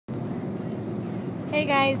Hey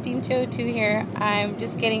guys, Dincho2 here. I'm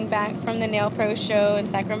just getting back from the Nail Pro show in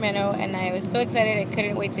Sacramento and I was so excited I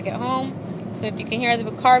couldn't wait to get home. So if you can hear the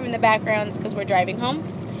car in the background, it's because we're driving home.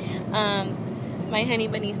 My honey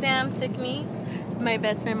bunny Sam took me. My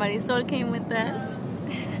best friend Marisol came with us.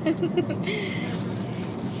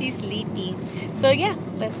 She's sleepy. So yeah,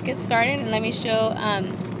 let's get started and let me show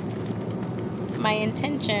my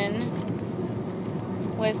intention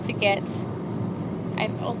was to get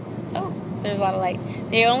there's a lot of light.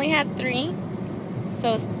 They only had 3.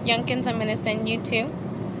 So Youngkins, I'm going to send you 2.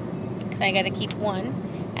 Because I got to keep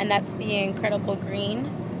 1. And that's the Incredible Green.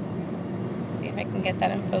 See if I can get that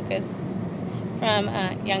in focus. From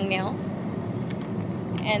Young Nails.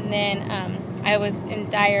 And then I was in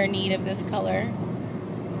dire need of this color.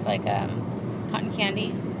 It's like cotton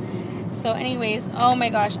candy. So anyways, oh my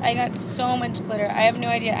gosh, I got so much glitter. I have no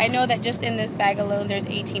idea. I know that just in this bag alone there's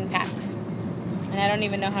 18 packs. And I don't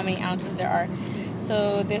even know how many ounces there are.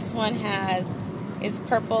 So this one is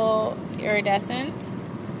purple iridescent.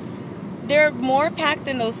 They're more packed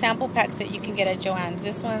than those sample packs that you can get at Joann's.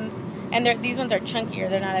 These ones are chunkier.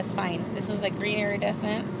 They're not as fine. This one's like green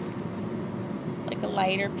iridescent, like a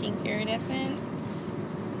lighter pink iridescent,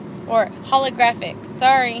 or holographic.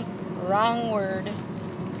 Sorry, wrong word.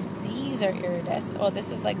 These are iridescent. Oh,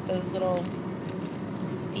 this is like those little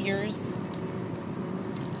spears.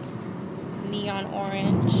 Neon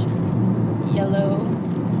orange, yellow,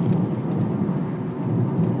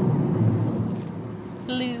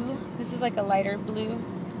 blue. This is like a lighter blue.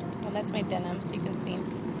 Well, that's my denim, so you can see.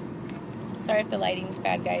 Sorry if the lighting's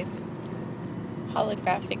bad, guys.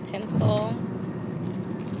 Holographic tinsel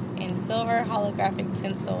in silver, holographic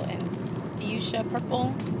tinsel in fuchsia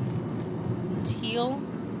purple, teal.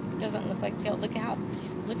 Doesn't look like teal. Look at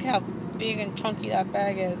how big and chunky that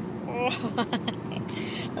bag is.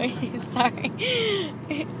 Sorry.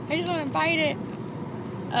 I just want to bite it.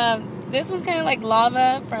 This one's kind of like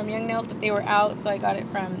lava from Young Nails, but they were out, so I got it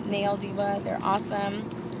from Nail Diva. They're awesome.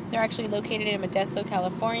 They're actually located in Modesto,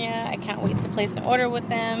 California. I can't wait to place an order with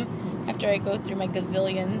them after I go through my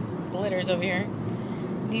gazillion glitters over here.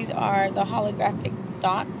 These are the holographic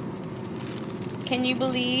dots. Can you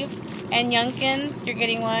believe? And Youngkins, you're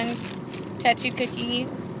getting one. Tattoo Cookie,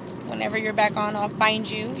 whenever you're back on, I'll find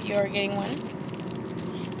you. You're getting one.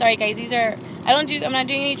 Sorry guys, these are, I'm not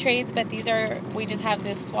doing any trades, but we just have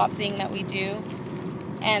this swap thing that we do.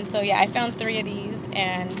 And so yeah, I found 3 of these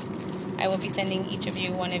and I will be sending each of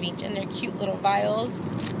you one of each. And they're cute little vials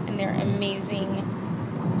and they're amazing.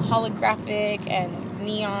 Holographic and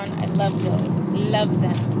neon. I love those. Love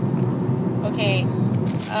them. Okay.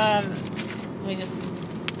 Let me just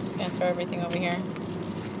gonna throw everything over here.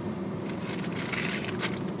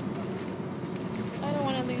 I don't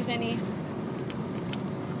want to lose any.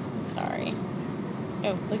 Sorry.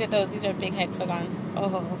 Oh, look at those. These are big hexagons.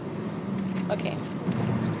 Oh. Okay.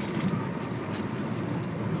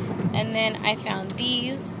 And then I found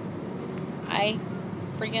these. I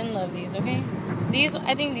freaking love these, okay?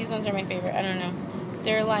 I think these ones are my favorite. I don't know.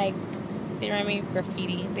 They remind me of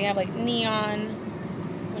graffiti. They have like neon.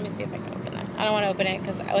 Let me see if I can open that. I don't want to open it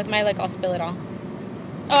because with my luck I'll spill it all.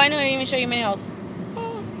 Oh, I know. I didn't even show you my nails.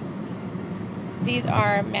 Oh. These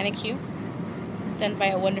are manicure. Done by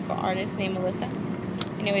a wonderful artist named Melissa.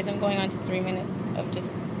 Anyways, I'm going on to 3 minutes of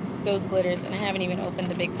just those glitters, and I haven't even opened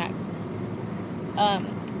the big packs.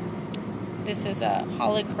 This is a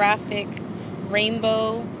holographic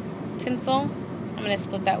rainbow tinsel. I'm going to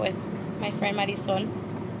split that with my friend Marisol.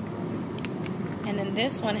 And then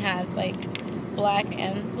this one has like black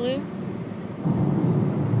and blue.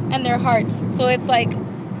 And they're hearts. So it's like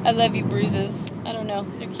I love you bruises. I don't know.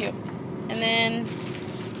 They're cute. And then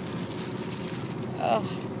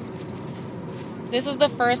this was the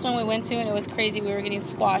first one we went to and it was crazy. We were getting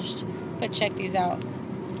squashed. But check these out.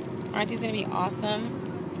 Aren't these going to be awesome?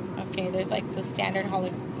 Okay, there's like the standard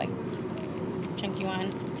chunky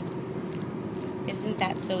one. Isn't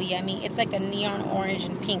that so yummy? It's like a neon orange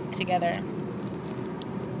and pink together.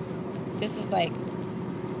 This is like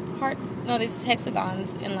hearts. No, this is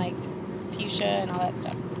hexagons in like fuchsia and all that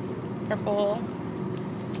stuff. Purple.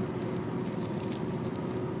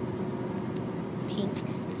 Pink.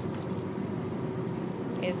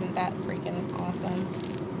 Isn't that freaking awesome?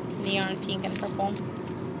 Neon pink and purple.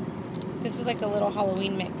 This is like a little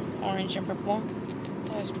Halloween mix, orange and purple.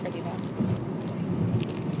 That was pretty though.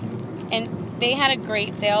 And they had a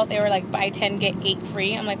great sale. They were like buy 10 get 8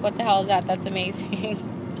 free. I'm like, what the hell is that? That's amazing.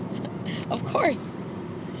 Of course.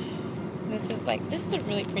 This is a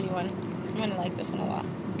really pretty one. I'm gonna like this one a lot.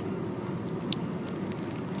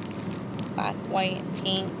 Black, white,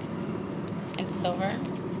 pink, and silver.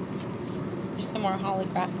 Just some more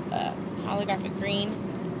holographic green,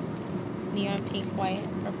 neon pink, white,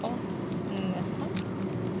 purple, and this one.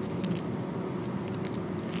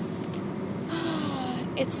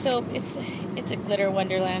 It's a glitter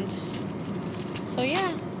wonderland. So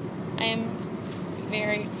yeah, I am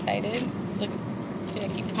very excited. Look, I'm gonna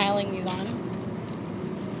keep piling these on.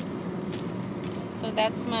 So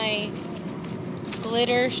that's my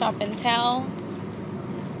glitter shop and tell.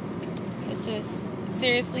 This is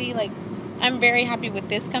seriously, like, I'm very happy with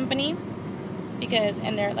this company because,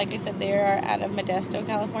 and they're, like I said, they are out of Modesto,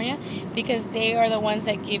 California, because they are the ones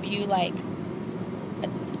that give you like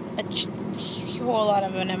a whole lot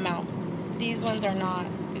of an amount. These ones are not.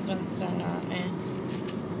 These ones are not.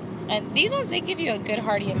 And these ones, they give you a good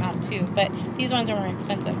hearty amount too, but these ones are more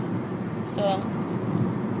expensive. So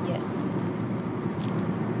yes.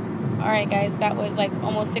 Alright guys, that was like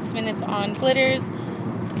almost 6 minutes on glitters.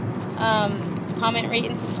 Comment, rate,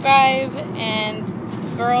 and subscribe. And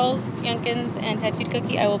girls, Yunkins, and Tattooed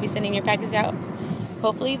Cookie, I will be sending your packages out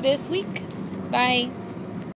hopefully this week. Bye.